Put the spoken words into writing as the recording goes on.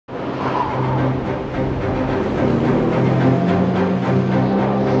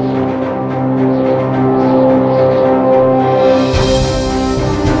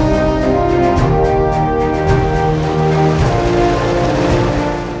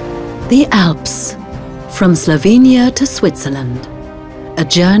The Alps, from Slovenia to Switzerland, a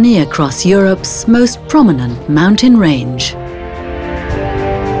journey across Europe's most prominent mountain range.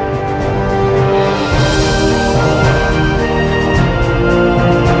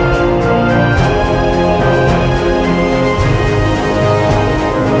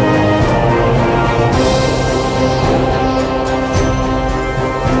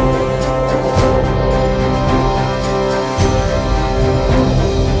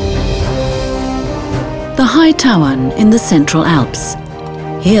 The High Tauern in the Central Alps.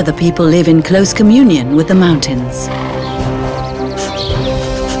 Here the people live in close communion with the mountains.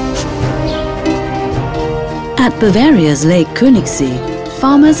 At Bavaria's Lake Königssee,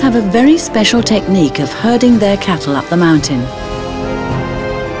 farmers have a very special technique of herding their cattle up the mountain.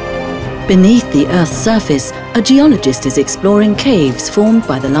 Beneath the Earth's surface, a geologist is exploring caves formed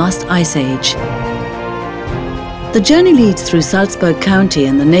by the last ice age. The journey leads through Salzburg County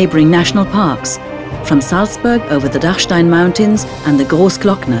and the neighboring national parks, from Salzburg over the Dachstein Mountains and the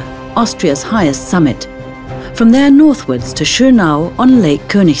Großglockner, Austria's highest summit. From there northwards to Schierhuber on Lake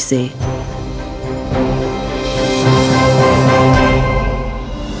Königssee.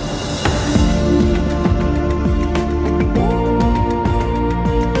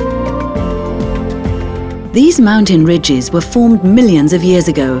 These mountain ridges were formed millions of years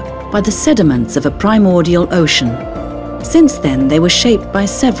ago by the sediments of a primordial ocean. Since then, they were shaped by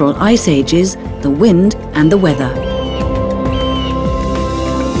several ice ages, the wind and the weather.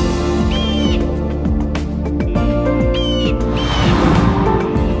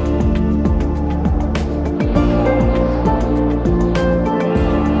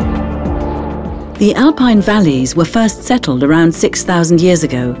 The Alpine valleys were first settled around 6,000 years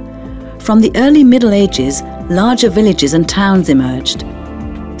ago. From the early Middle Ages, larger villages and towns emerged.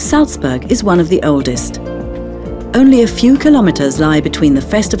 Salzburg is one of the oldest. Only a few kilometers lie between the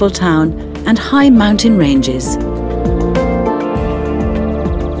festival town and high mountain ranges.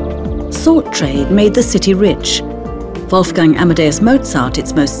 Salt trade made the city rich. Wolfgang Amadeus Mozart,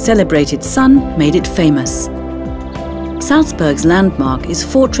 its most celebrated son, made it famous. Salzburg's landmark is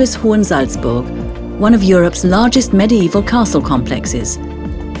Fortress Hohensalzburg, one of Europe's largest medieval castle complexes.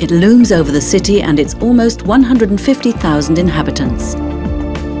 It looms over the city and its almost 150,000 inhabitants.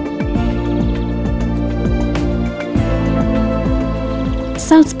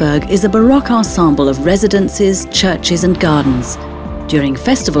 Salzburg is a Baroque ensemble of residences, churches and gardens. During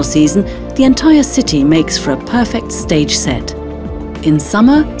festival season, the entire city makes for a perfect stage set. In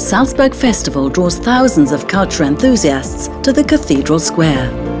summer, Salzburg Festival draws thousands of culture enthusiasts to the Cathedral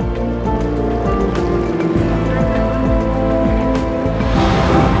Square.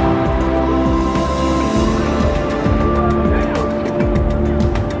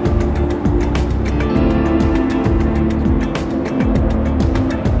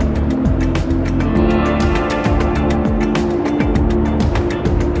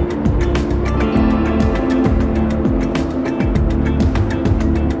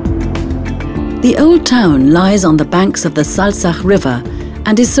 The old town lies on the banks of the Salzach River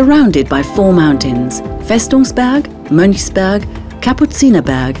and is surrounded by four mountains: Festungsberg, Mönchsberg,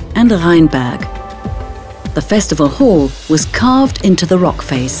 Kapuzinerberg and Rheinberg. The festival hall was carved into the rock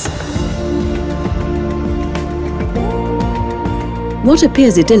face. What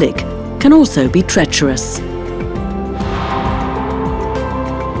appears idyllic can also be treacherous.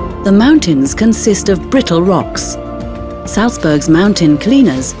 The mountains consist of brittle rocks. Salzburg's mountain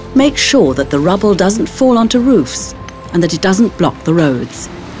cleaners make sure that the rubble doesn't fall onto roofs and that it doesn't block the roads.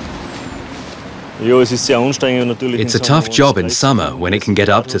 It's a tough job in summer when it can get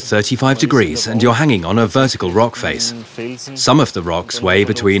up to 35 degrees and you're hanging on a vertical rock face. Some of the rocks weigh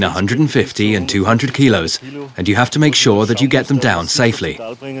between 150 and 200 kilos, and you have to make sure that you get them down safely.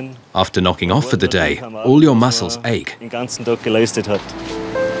 After knocking off for the day, all your muscles ache.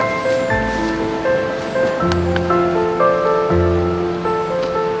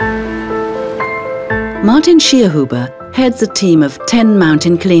 Martin Schierhuber heads a team of 10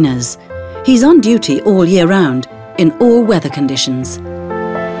 mountain cleaners. He's on duty all year round, in all weather conditions.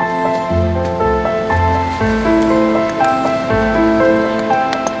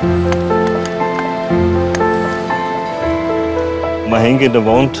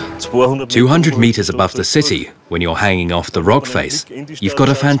 Wand, 200 meters above the city, when you're hanging off the rock face, you've got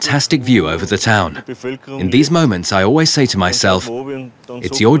a fantastic view over the town. In these moments, I always say to myself,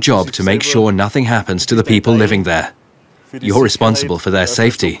 it's your job to make sure nothing happens to the people living there. You're responsible for their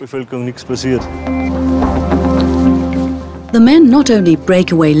safety. The men not only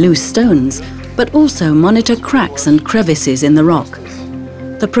break away loose stones, but also monitor cracks and crevices in the rock.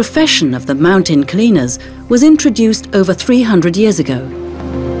 The profession of the mountain cleaners was introduced over 300 years ago.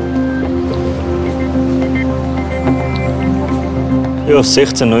 In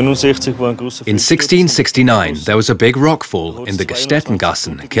 1669, there was a big rockfall in the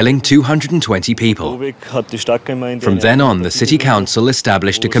Gestettengassen, killing 220 people. From then on, the city council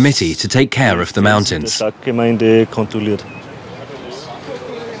established a committee to take care of the mountains.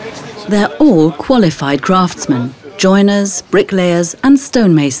 They're all qualified craftsmen, joiners, bricklayers and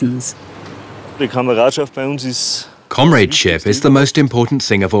stonemasons. Comradeship is the most important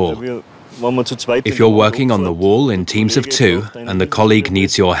thing of all. If you're working on the wall in teams of two and the colleague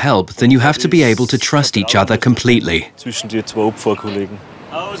needs your help, then you have to be able to trust each other completely.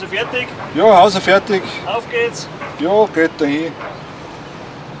 Hause fertig? Ja, Hause fertig. Auf geht's. Ja, geht dahin.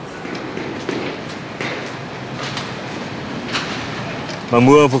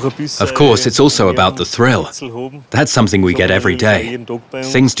 Of course, it's also about the thrill. That's something we get every day.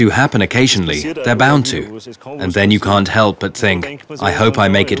 Things do happen occasionally, they're bound to. And then you can't help but think, I hope I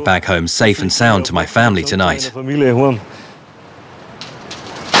make it back home safe and sound to my family tonight.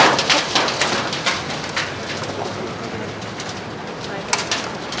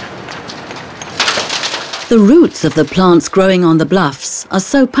 The roots of the plants growing on the bluffs are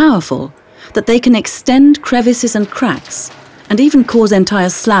so powerful that they can extend crevices and cracks and even cause entire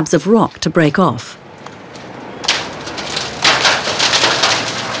slabs of rock to break off.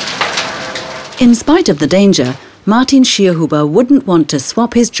 In spite of the danger, Martin Schierhuber wouldn't want to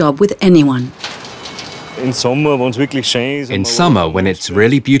swap his job with anyone. In summer, when it's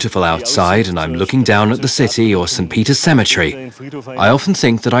really beautiful outside and I'm looking down at the city or St. Peter's Cemetery, I often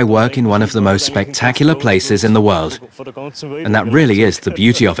think that I work in one of the most spectacular places in the world. And that really is the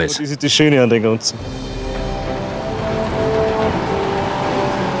beauty of it.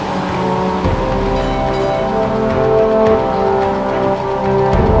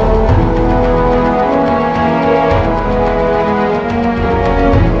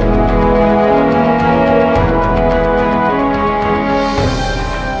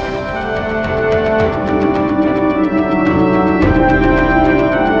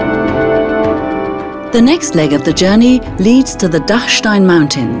 The next leg of the journey leads to the Dachstein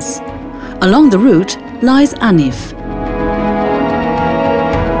Mountains. Along the route lies Anif.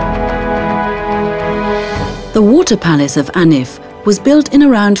 The water palace of Anif was built in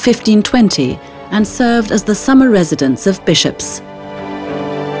around 1520 and served as the summer residence of bishops.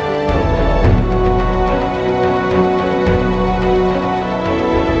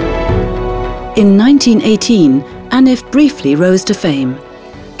 In 1918, Anif briefly rose to fame.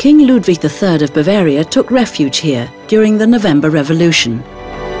 King Ludwig III of Bavaria took refuge here during the November Revolution.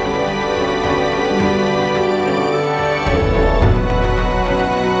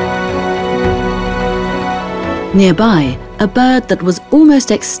 Nearby, a bird that was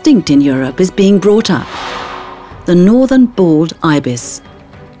almost extinct in Europe is being brought up, the northern bald ibis.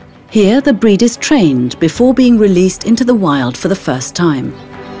 Here the breed is trained before being released into the wild for the first time.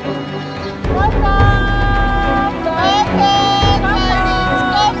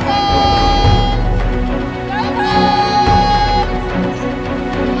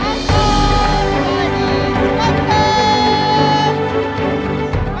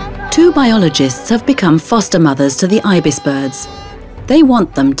 Two biologists have become foster mothers to the ibis birds. They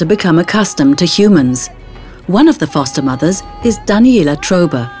want them to become accustomed to humans. One of the foster mothers is Daniela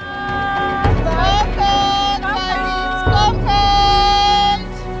Trobe.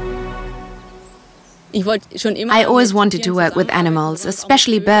 I always wanted to work with animals,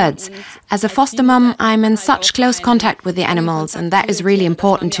 especially birds. As a foster mum, I'm in such close contact with the animals, and that is really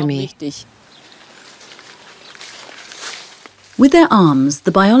important to me. With their arms,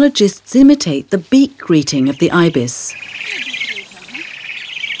 the biologists imitate the beak greeting of the ibis.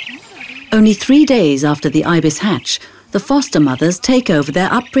 Only 3 days after the ibis hatch, the foster mothers take over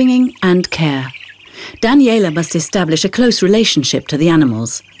their upbringing and care. Daniela must establish a close relationship to the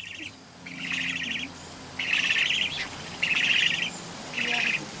animals.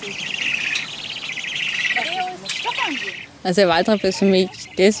 For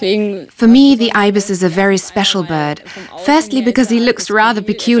me, the ibis is a very special bird. Firstly, because he looks rather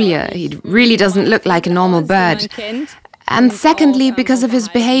peculiar. He really doesn't look like a normal bird. And secondly, because of his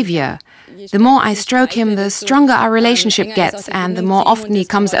behavior. The more I stroke him, the stronger our relationship gets, and the more often he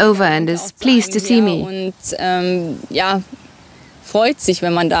comes over and is pleased to see me. Freut sich,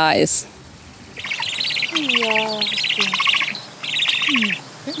 wenn man da ist.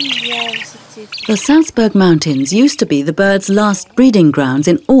 The Salzburg Mountains used to be the birds' last breeding grounds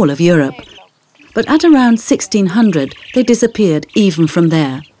in all of Europe. But at around 1600, they disappeared even from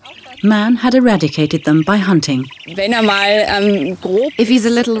there. man had eradicated them by hunting. If he's a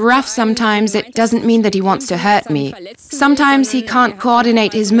little rough sometimes, it doesn't mean that he wants to hurt me. Sometimes he can't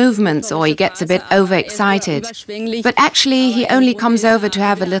coordinate his movements or he gets a bit overexcited. But actually, he only comes over to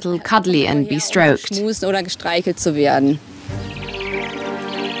have a little cuddly and be stroked.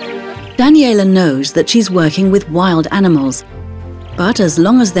 Daniela knows that she's working with wild animals, but as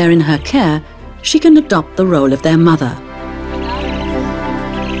long as they're in her care, she can adopt the role of their mother.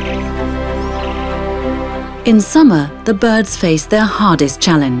 In summer, the birds face their hardest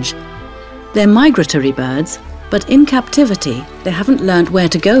challenge. They're migratory birds, but in captivity, they haven't learned where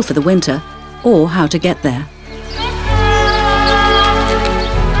to go for the winter or how to get there.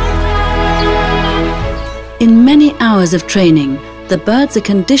 In many hours of training, the birds are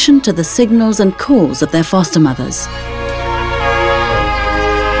conditioned to the signals and calls of their foster mothers.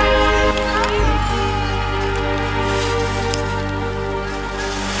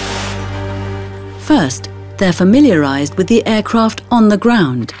 First, they're familiarized with the aircraft on the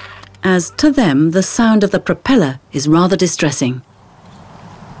ground, as to them the sound of the propeller is rather distressing.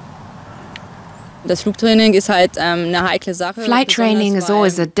 Flight training is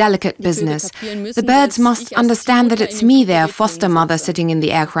always a delicate business. The birds must understand that it's me, their foster mother, sitting in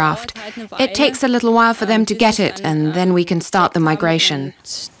the aircraft. It takes a little while for them to get it, and then we can start the migration.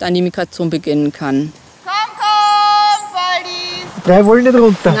 Drei wollen nicht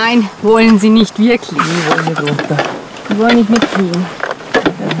runter. Nein, wollen sie nicht wirklich. Die wollen nicht runter. Die wollen nicht mitfliegen.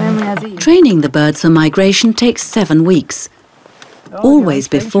 Das werden wir ja sehen. Training the birds for migration takes 7 weeks. Always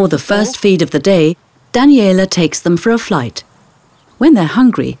before the first feed of the day, Daniela takes them for a flight. When they're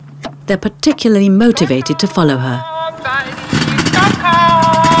hungry, they're particularly motivated to follow her.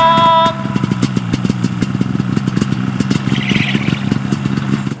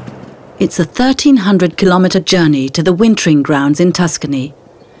 It's a 1,300-kilometer journey to the wintering grounds in Tuscany.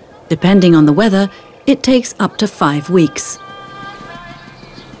 Depending on the weather, it takes up to 5 weeks.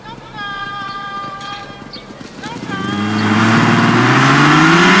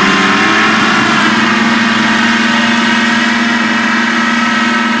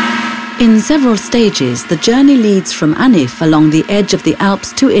 In several stages, the journey leads from Anif along the edge of the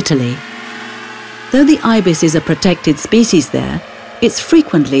Alps to Italy. Though the ibis is a protected species there, it's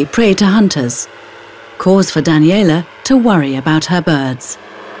frequently prey to hunters. Cause for Daniela to worry about her birds.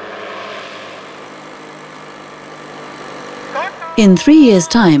 In 3 years'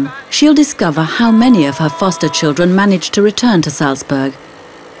 time, she'll discover how many of her foster children manage to return to Salzburg.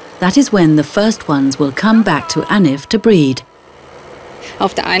 That is when the first ones will come back to Anif to breed. On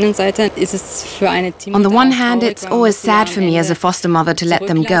the one hand, it's always sad for me as a foster mother to let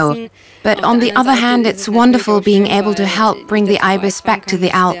them go. But on the other hand, it's wonderful being able to help bring the ibis back to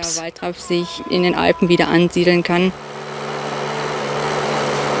the Alps.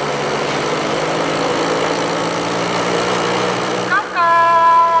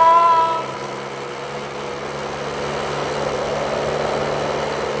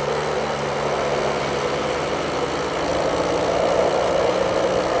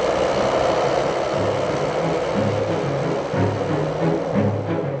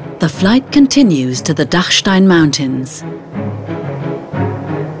 The flight continues to the Dachstein Mountains.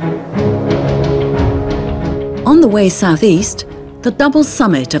 On the way southeast, the double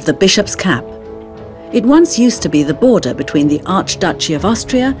summit of the Bishop's Cap. It once used to be the border between the Archduchy of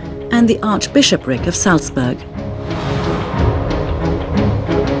Austria and the Archbishopric of Salzburg.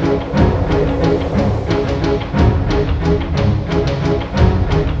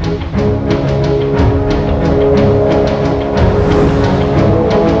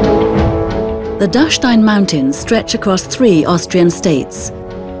 The Dachstein Mountains stretch across 3 Austrian states.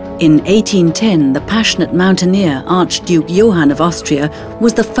 In 1810, the passionate mountaineer Archduke Johann of Austria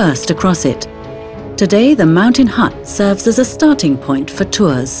was the first to cross it. Today, the mountain hut serves as a starting point for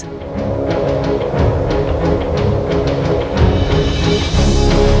tours.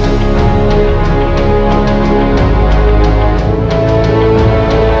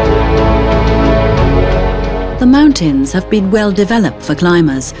 The mountains have been well developed for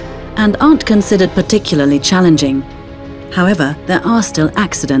climbers and aren't considered particularly challenging. However, there are still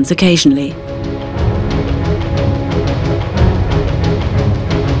accidents occasionally.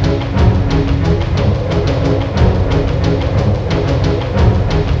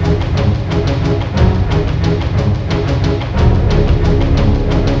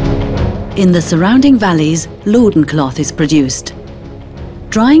 In the surrounding valleys, Loden cloth is produced.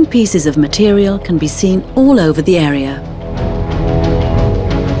 Drying pieces of material can be seen all over the area.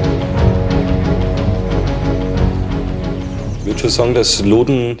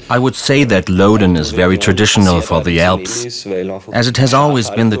 I would say that Loden is very traditional for the Alps, as it has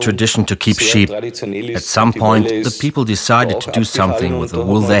always been the tradition to keep sheep. At some point, the people decided to do something with the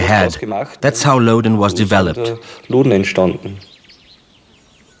wool they had. That's how Loden was developed.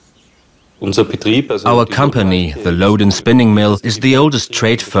 Our company, the Loden Spinning Mill, is the oldest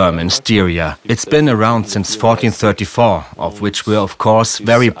trade firm in Styria. It's been around since 1434, of which we're of course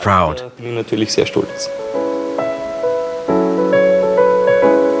very proud.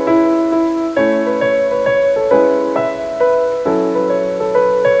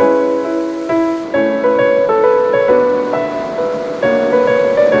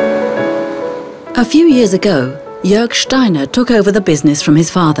 A few years ago, Jörg Steiner took over the business from his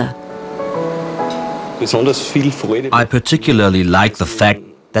father. I particularly like the fact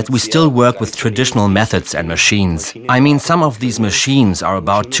that we still work with traditional methods and machines. I mean, some of these machines are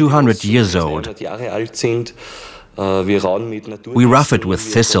about 200 years old. We rough it with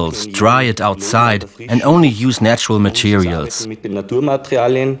thistles, dry it outside, and only use natural materials.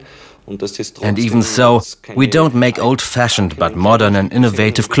 And even so, we don't make old-fashioned but modern and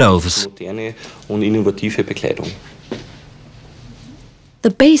innovative clothes. The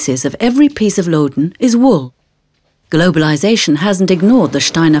basis of every piece of Loden is wool. Globalization hasn't ignored the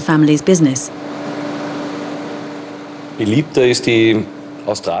Steiner family's business.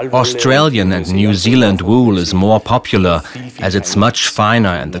 Australian and New Zealand wool is more popular, as it's much finer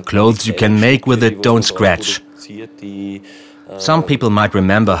and the clothes you can make with it don't scratch. Some people might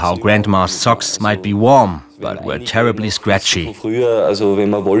remember how Grandma's socks might be warm, but were terribly scratchy.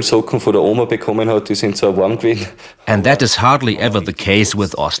 And that is hardly ever the case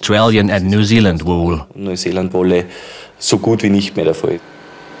with Australian and New Zealand wool.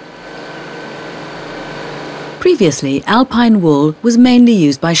 Previously, alpine wool was mainly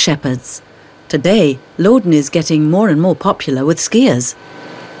used by shepherds. Today, Loden is getting more and more popular with skiers.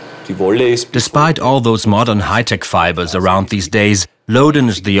 Despite all those modern high-tech fibers around these days, Loden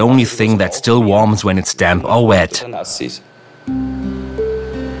is the only thing that still warms when it's damp or wet.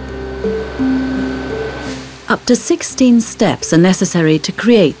 Up to 16 steps are necessary to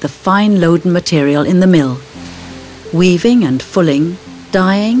create the fine Loden material in the mill. Weaving and fulling,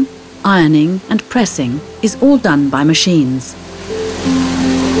 dyeing, ironing and pressing is all done by machines.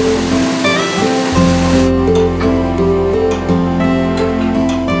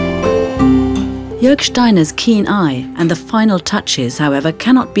 Jörg Steiner's keen eye and the final touches, however,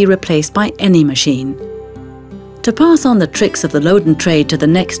 cannot be replaced by any machine. To pass on the tricks of the Loden trade to the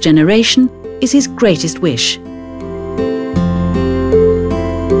next generation is his greatest wish.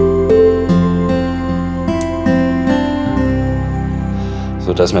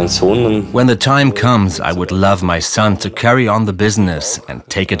 When the time comes, I would love my son to carry on the business and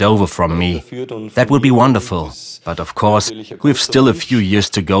take it over from me. That would be wonderful. But of course, we've still a few years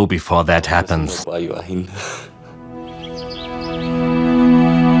to go before that happens.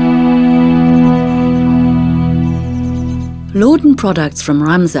 Loden products from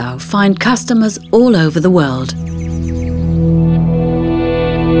Ramsau find customers all over the world.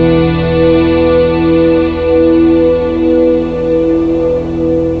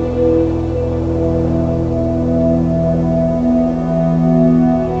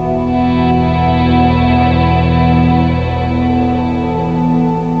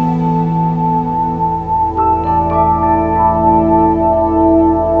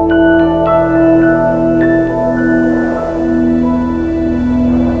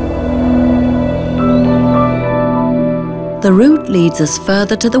 The route leads us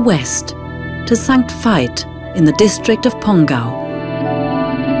further to the west, to St. Veit in the district of Pongau.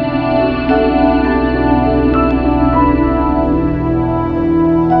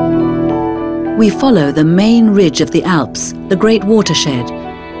 We follow the main ridge of the Alps, the great watershed,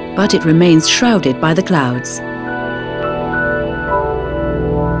 but it remains shrouded by the clouds.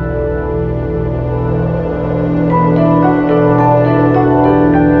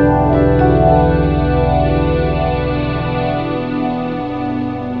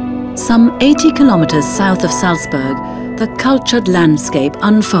 Some 80 kilometers south of Salzburg, the cultured landscape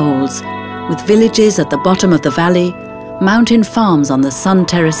unfolds, with villages at the bottom of the valley, mountain farms on the sun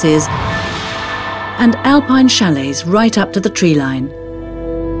terraces, and alpine chalets right up to the tree line.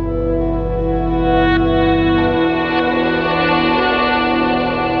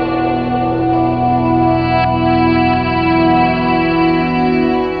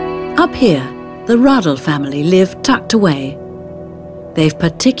 Up here, the Radl family live tucked away. They've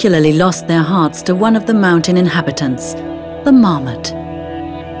particularly lost their hearts to one of the mountain inhabitants, the marmot.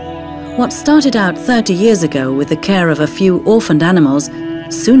 What started out 30 years ago with the care of a few orphaned animals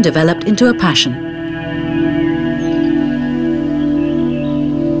soon developed into a passion.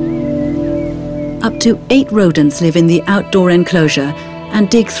 Up to 8 rodents live in the outdoor enclosure and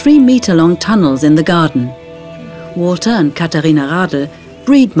dig 3-meter-long tunnels in the garden. Walter and Katharina Radl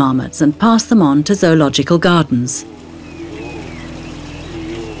breed marmots and pass them on to zoological gardens.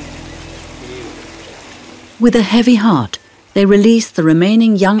 With a heavy heart, they release the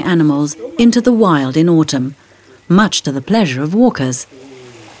remaining young animals into the wild in autumn, much to the pleasure of walkers.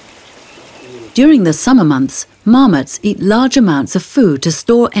 During the summer months, marmots eat large amounts of food to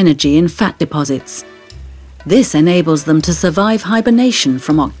store energy in fat deposits. This enables them to survive hibernation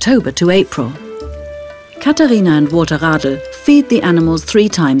from October to April. Katharina and Walter Radl feed the animals 3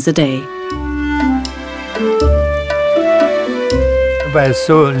 times a day.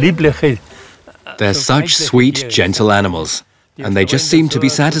 They're such sweet, gentle animals, and they just seem to be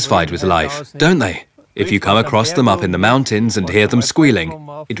satisfied with life, don't they? If you come across them up in the mountains and hear them squealing,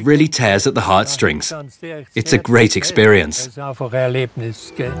 it really tears at the heartstrings. It's a great experience.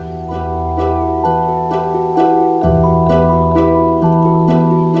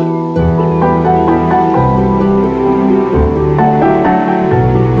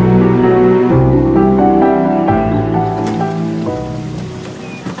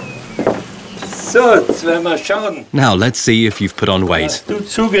 Now let's see if you've put on weight.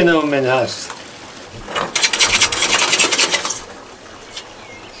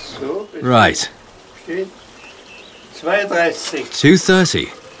 Right. 230.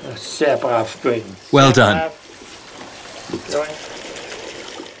 Well done.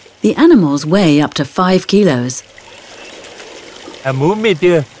 The animals weigh up to 5 kilos. A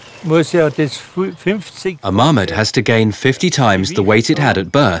marmot has to gain 50 times the weight it had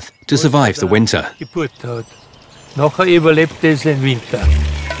at birth to survive the winter.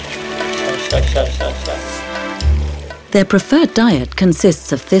 Their preferred diet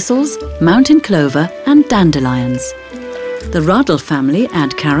consists of thistles, mountain clover and dandelions. The Radl family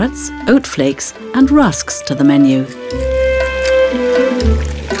add carrots, oat flakes and rusks to the menu.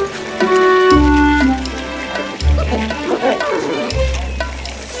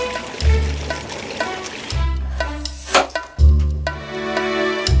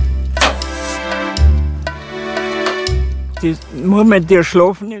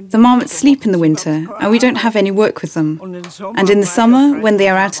 The marmots sleep in the winter and we don't have any work with them. And in the summer, when they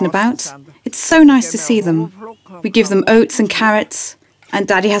are out and about, it's so nice to see them. We give them oats and carrots, and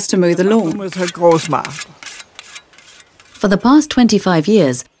Daddy has to mow the lawn. For the past 25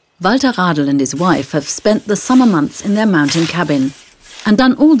 years, Walter Radl and his wife have spent the summer months in their mountain cabin and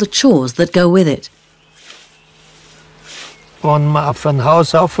done all the chores that go with it. When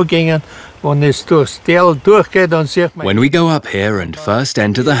we go up here and first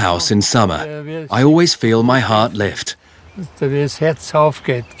enter the house in summer, I always feel my heart lift. There's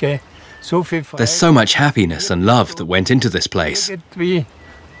so much happiness and love that went into this place. Walter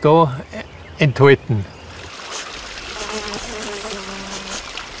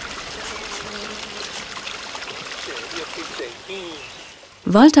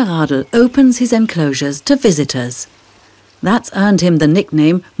Radl opens his enclosures to visitors. That's earned him the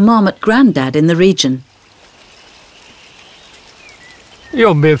nickname Marmot Granddad in the region.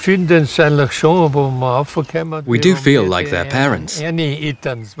 We do feel like their parents,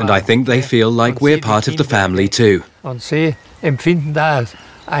 and I think they feel like we're part of the family too.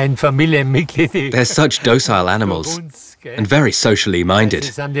 They're such docile animals and very socially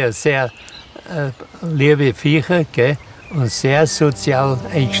minded.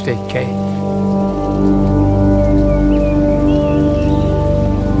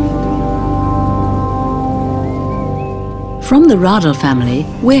 From the Radl family,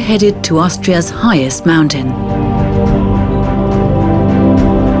 we're headed to Austria's highest mountain.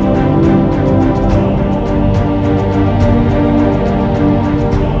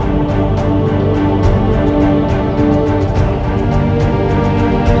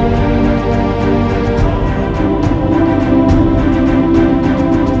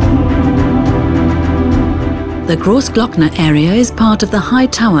 The Großglockner area is part of the High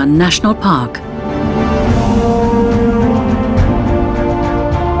Tauern National Park.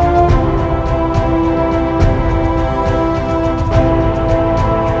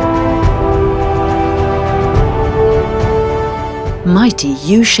 Mighty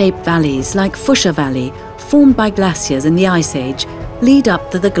U-shaped valleys like Fuscher Valley, formed by glaciers in the Ice Age, lead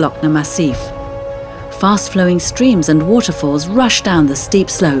up to the Glockner Massif. Fast-flowing streams and waterfalls rush down the steep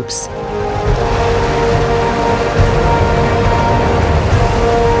slopes.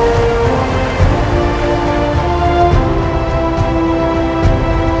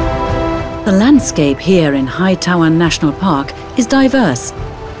 The landscape here in High Tauern National Park is diverse.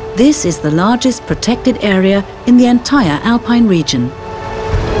 This is the largest protected area in the entire Alpine region.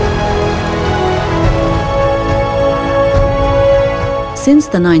 Since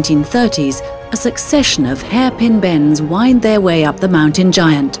the 1930s, a succession of hairpin bends wind their way up the mountain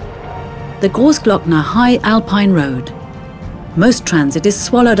giant, the Großglockner High Alpine Road. Most transit is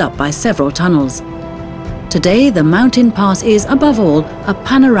swallowed up by several tunnels. Today, the mountain pass is, above all, a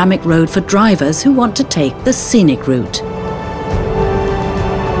panoramic road for drivers who want to take the scenic route.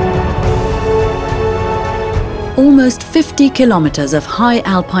 Almost 50 kilometers of high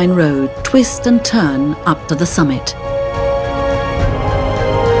alpine road twist and turn up to the summit.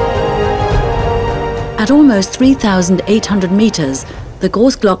 At almost 3,800 meters, the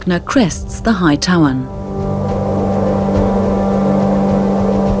Großglockner crests the High Tauern.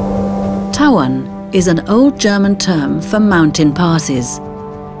 Tauern is an old German term for mountain passes.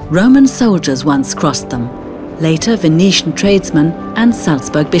 Roman soldiers once crossed them, later Venetian tradesmen and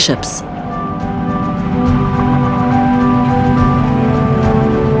Salzburg bishops.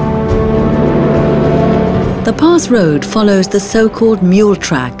 The pass road follows the so-called mule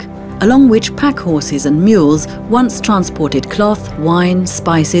track, along which pack horses and mules once transported cloth, wine,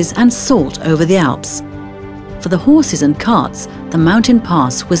 spices and salt over the Alps. For the horses and carts, the mountain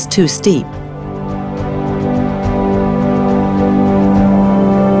pass was too steep.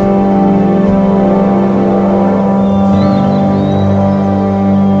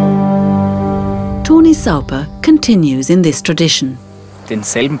 Toni Sauper continues in this tradition.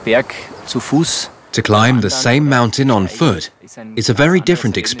 Denselben Berg zu Fuß. To climb the same mountain on foot is a very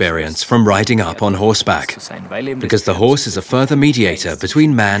different experience from riding up on horseback, because the horse is a further mediator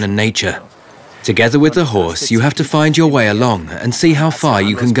between man and nature. Together with the horse, you have to find your way along and see how far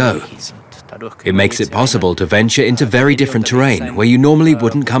you can go. It makes it possible to venture into very different terrain where you normally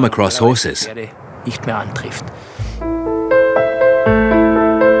wouldn't come across horses.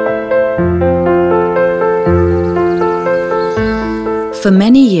 For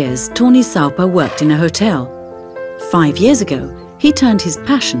many years, Toni Sauper worked in a hotel. 5 years ago, he turned his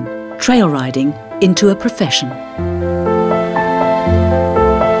passion, trail riding, into a profession.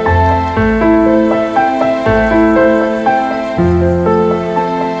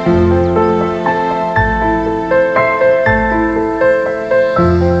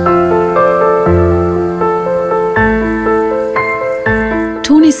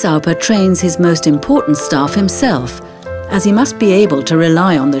 Toni Sauper trains his most important staff himself, as he must be able to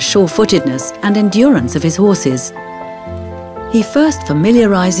rely on the sure-footedness and endurance of his horses. He first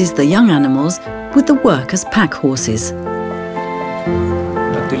familiarizes the young animals with the work as pack horses.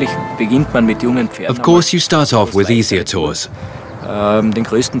 Of course, you start off with easier tours.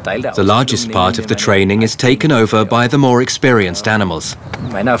 The largest part of the training is taken over by the more experienced animals.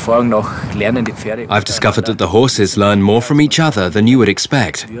 I've discovered that the horses learn more from each other than you would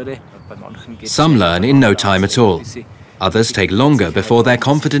expect. Some learn in no time at all. Others take longer before they're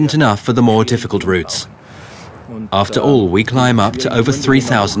confident enough for the more difficult routes. After all, we climb up to over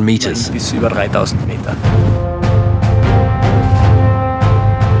 3,000 meters.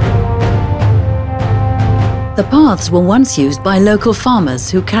 The paths were once used by local farmers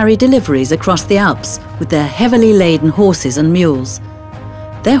who carry deliveries across the Alps with their heavily laden horses and mules.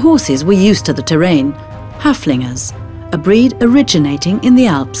 Their horses were used to the terrain, Haflingers, a breed originating in the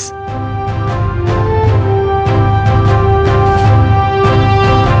Alps.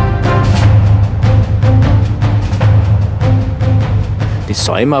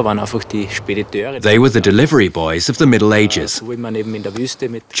 They were the delivery boys of the Middle Ages.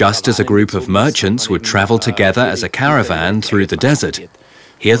 Just as a group of merchants would travel together as a caravan through the desert,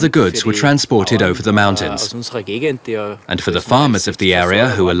 here the goods were transported over the mountains. And for the farmers of the area,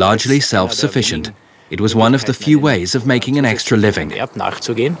 who were largely self-sufficient, it was one of the few ways of making an extra living.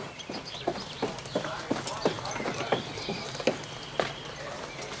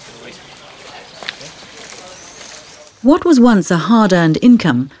 What was once a hard-earned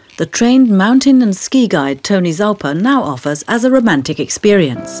income, the trained mountain and ski guide Toni Sauper now offers as a romantic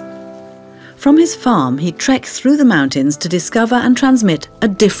experience. From his farm, he treks through the mountains to discover and transmit a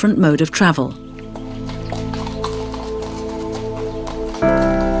different mode of travel.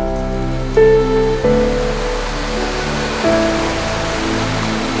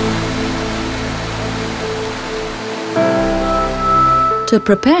 To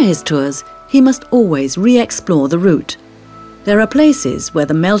prepare his tours, he must always re-explore the route. There are places where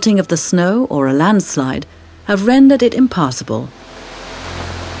the melting of the snow or a landslide have rendered it impassable.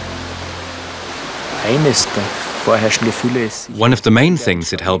 One of the main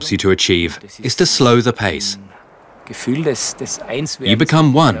things it helps you to achieve is to slow the pace. You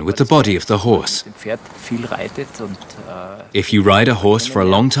become one with the body of the horse. If you ride a horse for a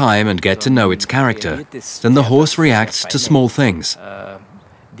long time and get to know its character, then the horse reacts to small things.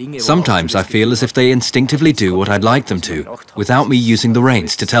 Sometimes I feel as if they instinctively do what I'd like them to, without me using the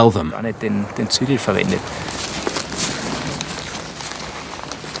reins to tell them.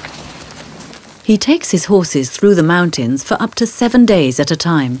 He takes his horses through the mountains for up to 7 days at a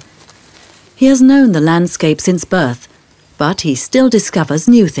time. He has known the landscape since birth, but he still discovers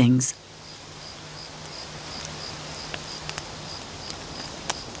new things.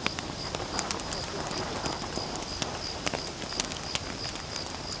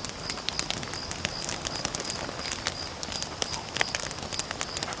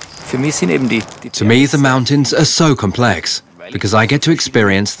 To me, the mountains are so complex, because I get to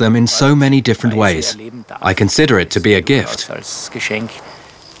experience them in so many different ways. I consider it to be a gift.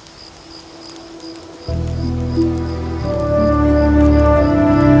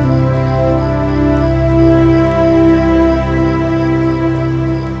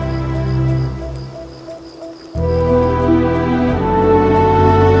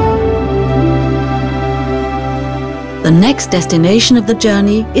 The next destination of the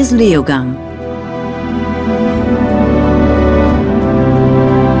journey is Leogang.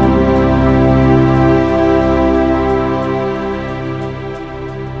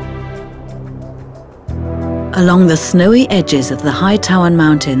 Along the snowy edges of the High Tauern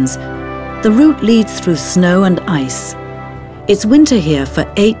Mountains, the route leads through snow and ice. It's winter here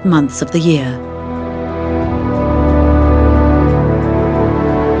for 8 months of the year.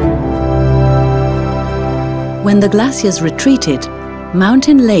 When the glaciers retreated,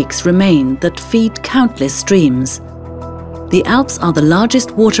 mountain lakes remain that feed countless streams. The Alps are the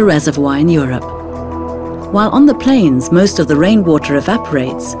largest water reservoir in Europe. While on the plains most of the rainwater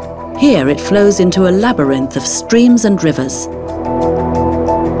evaporates, here it flows into a labyrinth of streams and rivers.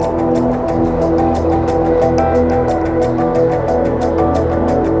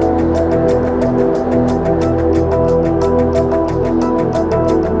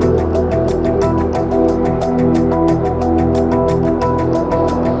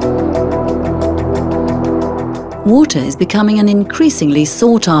 Water is becoming an increasingly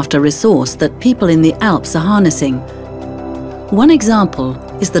sought-after resource that people in the Alps are harnessing. One example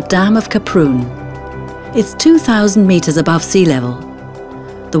is the Dam of Kaprun. It's 2,000 meters above sea level.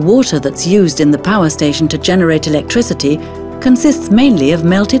 The water that's used in the power station to generate electricity consists mainly of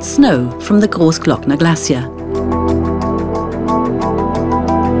melted snow from the Großglockner glacier.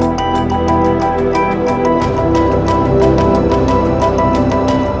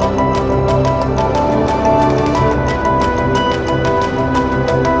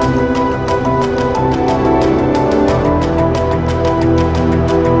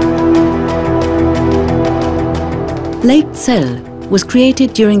 Lake Zell was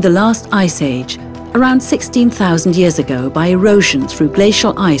created during the last ice age, around 16,000 years ago by erosion through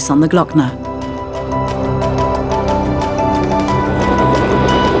glacial ice on the Glockner.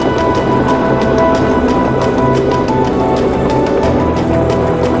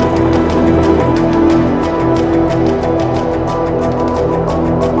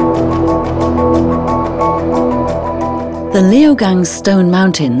 The Leogang stone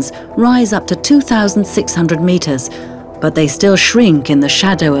mountains rise up to 2,600 meters, but they still shrink in the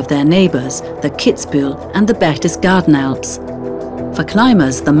shadow of their neighbors, the Kitzbühel and the Berchtesgaden Alps. For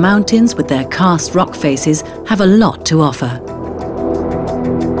climbers, the mountains with their cast rock faces have a lot to offer.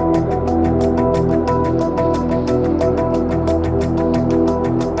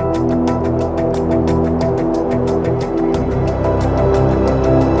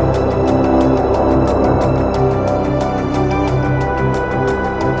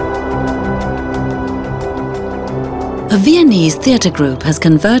 A Viennese theatre group has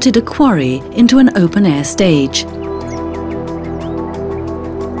converted a quarry into an open-air stage.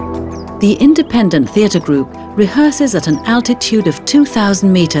 The independent theatre group rehearses at an altitude of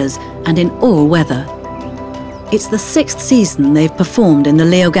 2,000 meters and in all weather. It's the 6th season they've performed in the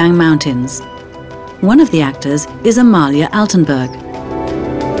Leogang Mountains. One of the actors is Amalia Altenberg.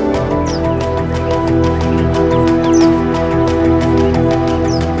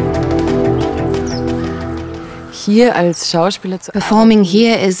 Performing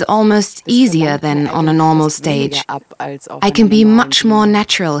here is almost easier than on a normal stage. I can be much more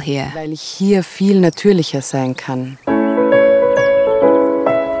natural here.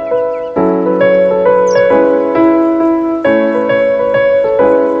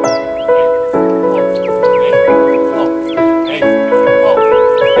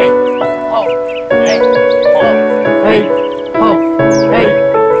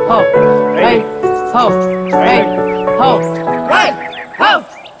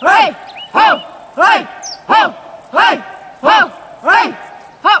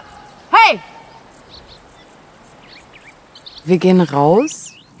 Wir gehen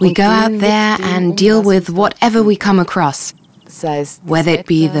raus We go out there and deal with whatever we come across, whether it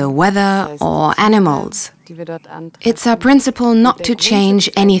be the weather or animals. It's our principle not to change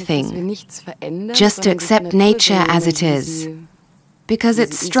anything, just to accept nature as it is, because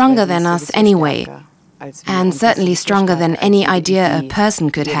it's stronger than us anyway, and certainly stronger than any idea a person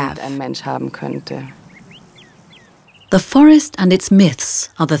could have. The forest and its myths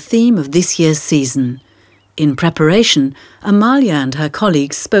are the theme of this year's season. In preparation, Amalia and her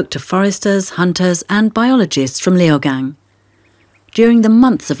colleagues spoke to foresters, hunters and biologists from Leogang. During the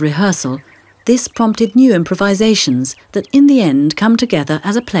months of rehearsal, this prompted new improvisations that in the end come together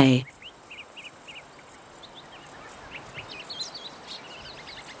as a play.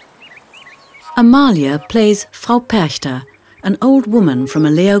 Amalia plays Frau Perchter, an old woman from a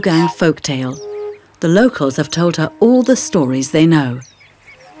Leogang folktale. The locals have told her all the stories they know.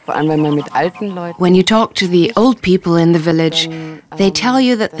 When you talk to the old people in the village, they tell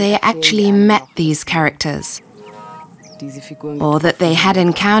you that they actually met these characters, or that they had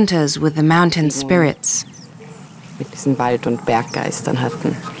encounters with the mountain spirits.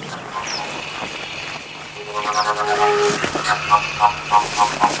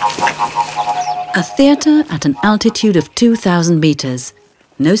 A theatre at an altitude of 2,000 meters.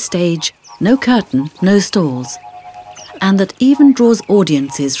 No stage, no curtain, no stalls. And that even draws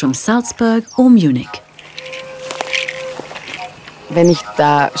audiences from Salzburg or Munich.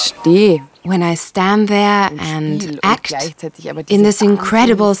 When I stand there and act in this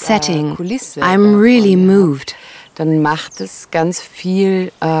incredible setting, I'm really moved. The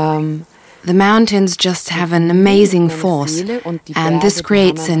mountains just have an amazing force, and this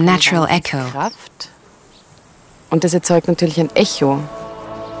creates a natural echo.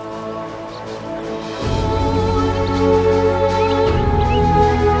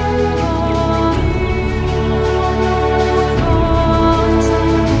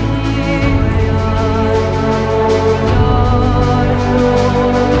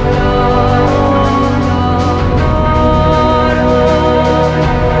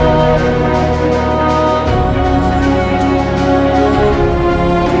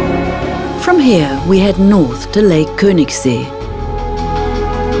 Here we head north to Lake Königssee.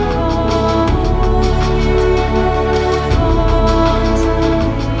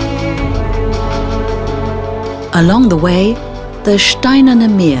 Along the way, the Steinerne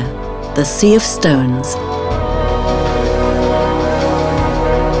Meer, the Sea of Stones.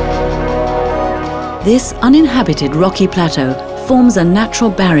 This uninhabited rocky plateau forms a natural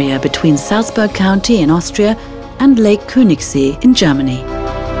barrier between Salzburg County in Austria and Lake Königssee in Germany.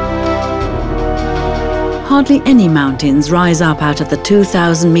 Hardly any mountains rise up out of the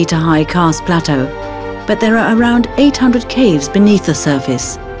 2,000-meter-high karst plateau, but there are around 800 caves beneath the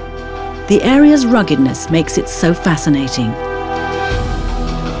surface. The area's ruggedness makes it so fascinating.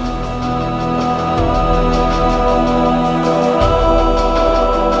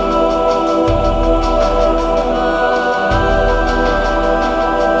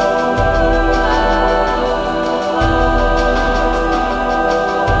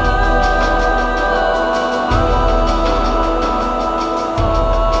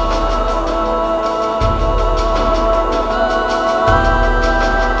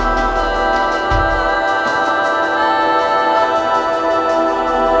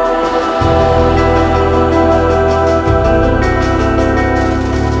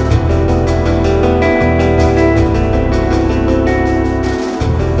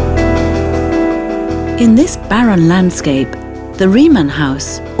 In this barren landscape, the Riemann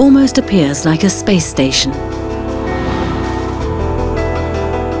house almost appears like a space station.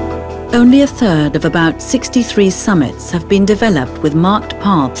 Only a third of about 63 summits have been developed with marked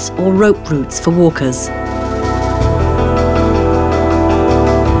paths or rope routes for walkers.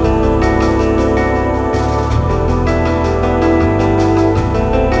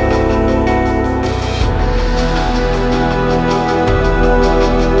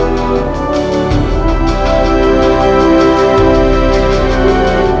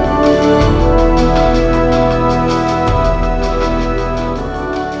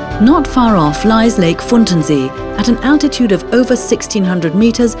 Not far off lies Lake Funtensee. At an altitude of over 1,600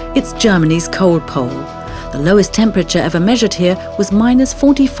 meters, it's Germany's cold pole. The lowest temperature ever measured here was minus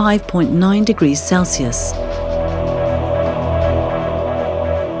 45.9 degrees Celsius.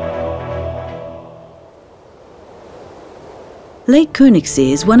 Lake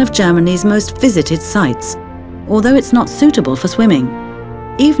Königssee is one of Germany's most visited sites, although it's not suitable for swimming.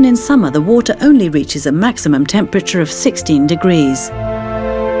 Even in summer, the water only reaches a maximum temperature of 16 degrees.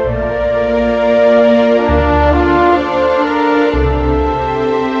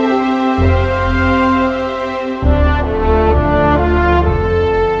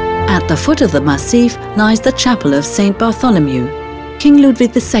 At the foot of the massif lies the chapel of Saint Bartholomew. King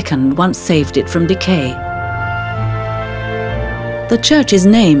Ludwig II once saved it from decay. The church is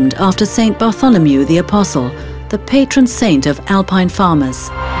named after Saint Bartholomew the Apostle, the patron saint of alpine farmers.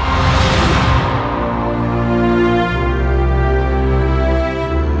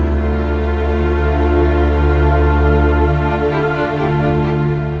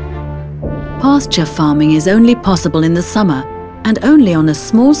 Pasture farming is only possible in the summer and only on a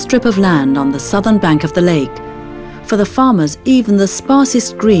small strip of land on the southern bank of the lake. For the farmers, even the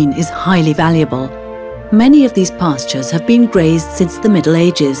sparsest green is highly valuable. Many of these pastures have been grazed since the Middle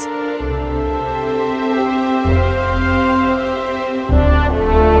Ages.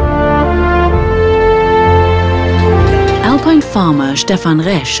 Alpine farmer Stefan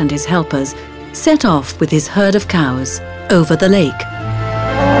Resch and his helpers set off with his herd of cows over the lake.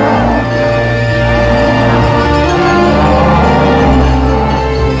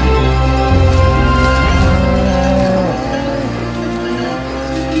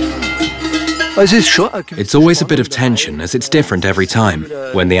 It's always a bit of tension, as it's different every time.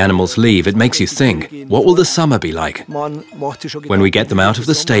 When the animals leave, it makes you think, what will the summer be like? When we get them out of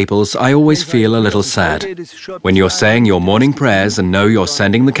the stables, I always feel a little sad. When you're saying your morning prayers and know you're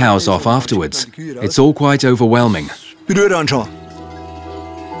sending the cows off afterwards, it's all quite overwhelming.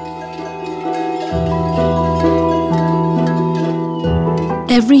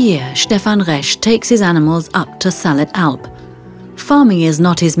 Every year, Stefan Resch takes his animals up to Salet Alp. Farming is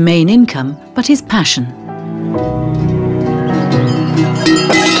not his main income, but his passion.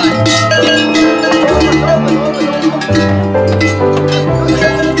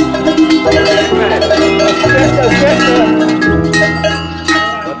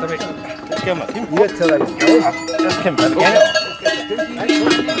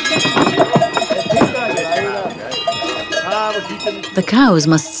 The cows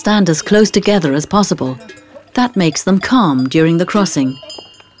must stand as close together as possible. That makes them calm during the crossing.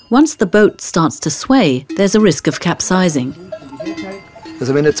 Once the boat starts to sway, there's a risk of capsizing.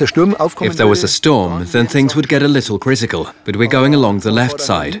 If there was a storm, then things would get a little critical, but we're going along the left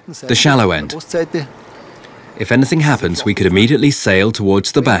side, the shallow end. If anything happens, we could immediately sail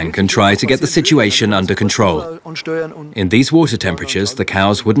towards the bank and try to get the situation under control. In these water temperatures, the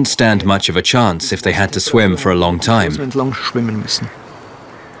cows wouldn't stand much of a chance if they had to swim for a long time.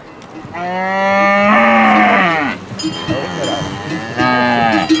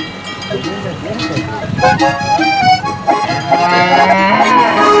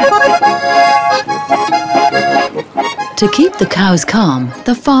 To keep the cows calm,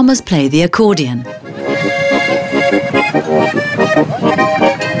 the farmers play the accordion.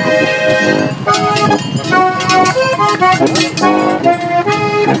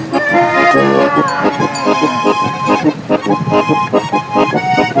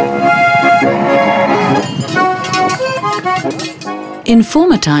 In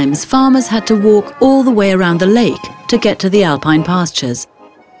former times, farmers had to walk all the way around the lake to get to the alpine pastures.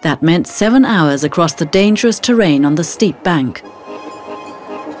 That meant 7 hours across the dangerous terrain on the steep bank.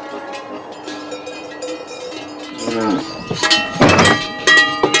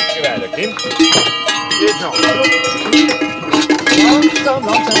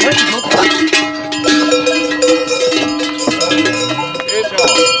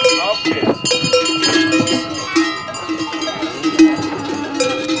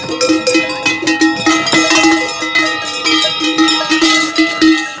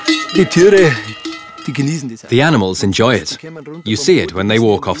 The animals enjoy it. You see it when they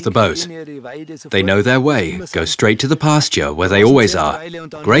walk off the boat. They know their way, go straight to the pasture where they always are,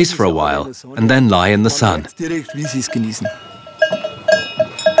 graze for a while, and then lie in the sun.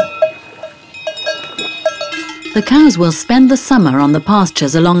 The cows will spend the summer on the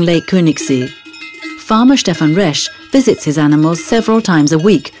pastures along Lake Königssee. Farmer Stefan Resch visits his animals several times a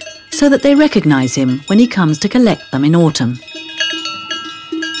week so that they recognize him when he comes to collect them in autumn.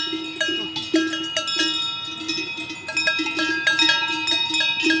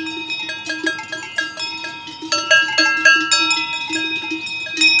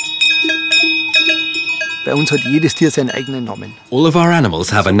 All of our animals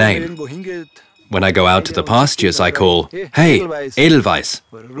have a name. When I go out to the pastures, I call, hey, Edelweiss,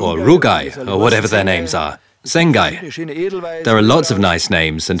 or Rugai, or whatever their names are, Sengai. There are lots of nice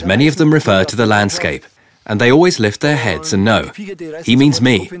names, and many of them refer to the landscape. And they always lift their heads and know, he means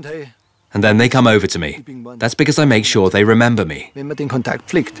me. And then they come over to me. That's because I make sure they remember me.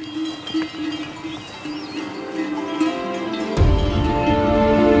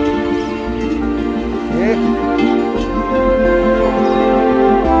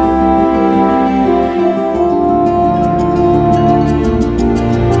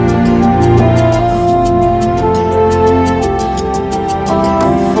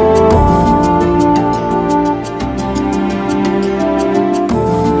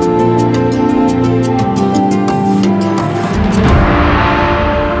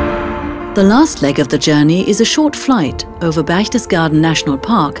 The last leg of the journey is a short flight over Berchtesgaden National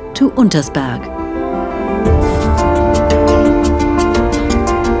Park to Untersberg.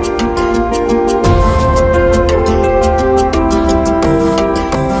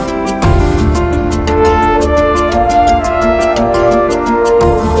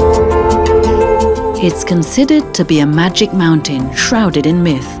 It's considered to be a magic mountain shrouded in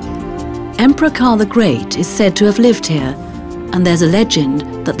myth. Emperor Karl the Great is said to have lived here, and there's a legend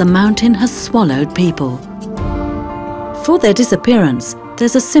that the mountain has swallowed people. For their disappearance,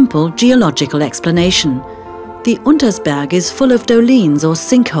 there's a simple geological explanation. The Untersberg is full of dolines or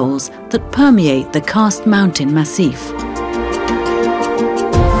sinkholes that permeate the karst mountain massif.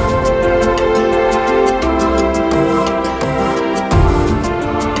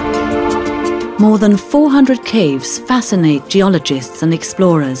 More than 400 caves fascinate geologists and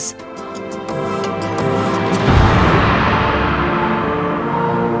explorers.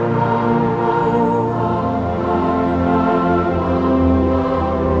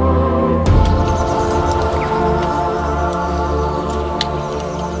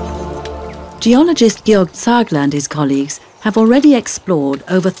 Geologist Georg Zagler and his colleagues have already explored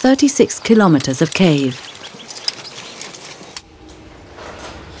over 36 kilometers of cave.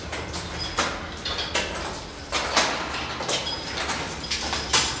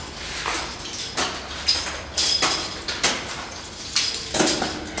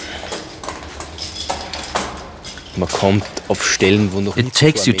 It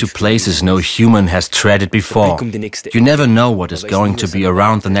takes you to places no human has treaded before. You never know what is going to be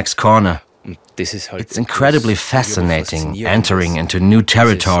around the next corner. It's incredibly fascinating entering into new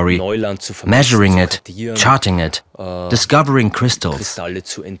territory, measuring it, charting it, discovering crystals.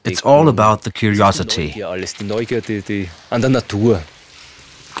 It's all about the curiosity.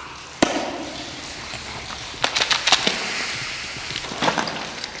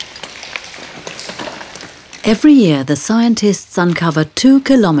 Every year, the scientists uncover 2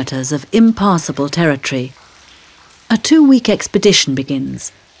 kilometers of impassable territory. A 2-week expedition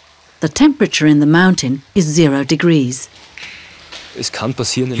begins. The temperature in the mountain is 0 degrees.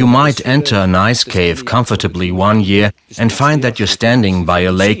 You might enter an ice cave comfortably one year and find that you're standing by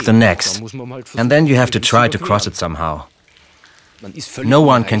a lake the next. And then you have to try to cross it somehow. No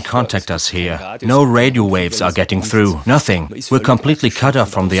one can contact us here. No radio waves are getting through. Nothing. We're completely cut off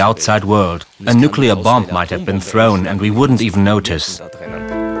from the outside world. A nuclear bomb might have been thrown and we wouldn't even notice.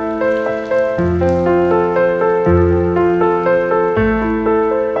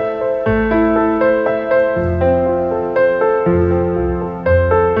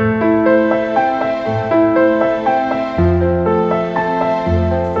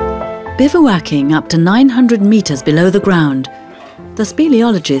 Bivouacking up to 900 meters below the ground, the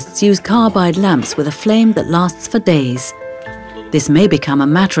speleologists use carbide lamps with a flame that lasts for days. This may become a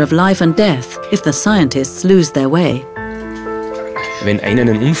matter of life and death if the scientists lose their way.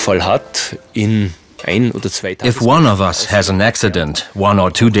 If one of us has an accident, 1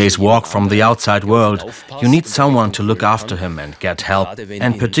 or 2 days' walk from the outside world, you need someone to look after him and get help.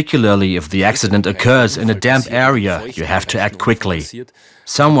 And particularly if the accident occurs in a damp area, you have to act quickly.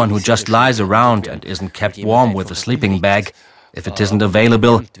 Someone who just lies around and isn't kept warm with a sleeping bag, if it isn't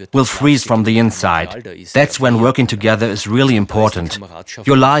available, will freeze from the inside. That's when working together is really important.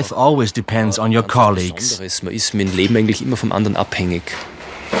 Your life always depends on your colleagues.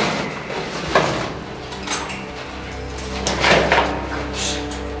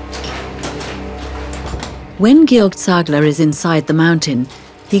 When Georg Zagler is inside the mountain,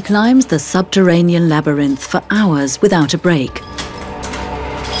 he climbs the subterranean labyrinth for hours without a break.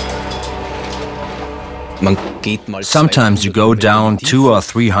 Sometimes you go down 200 or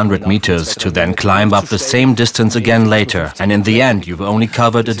 300 meters to then climb up the same distance again later. And in the end, you've only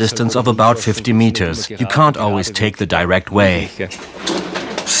covered a distance of about 50 meters. You can't always take the direct way.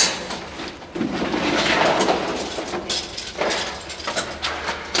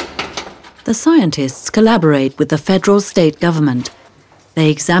 The scientists collaborate with the federal state government.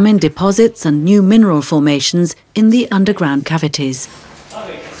 They examine deposits and new mineral formations in the underground cavities.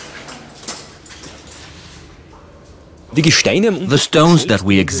 The stones that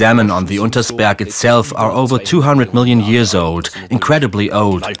we examine on the Untersberg itself are over 200 million years old, incredibly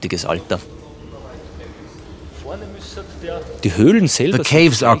old. The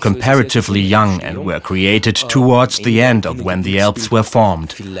caves are comparatively young and were created towards the end of when the Alps were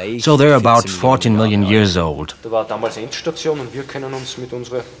formed. So they're about 14 million years old.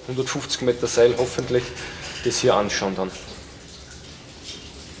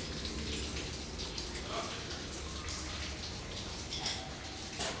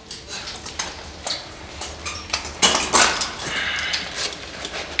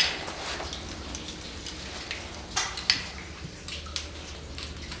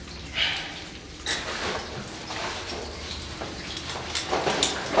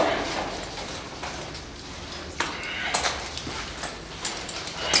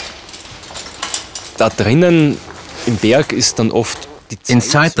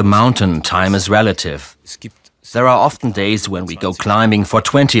 Inside the mountain, time is relative. There are often days when we go climbing for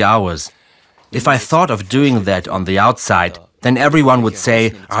 20 hours. If I thought of doing that on the outside, then everyone would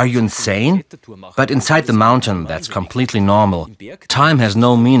say, "Are you insane?" But inside the mountain, that's completely normal. Time has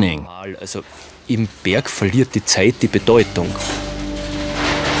no meaning. Im Berg verliert die Zeit die Bedeutung.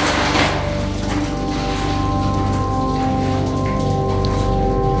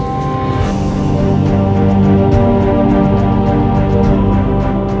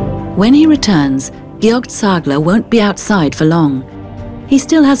 When he returns, Georg Zagler won't be outside for long. He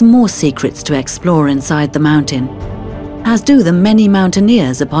still has more secrets to explore inside the mountain, as do the many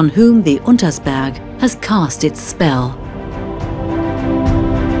mountaineers upon whom the Untersberg has cast its spell.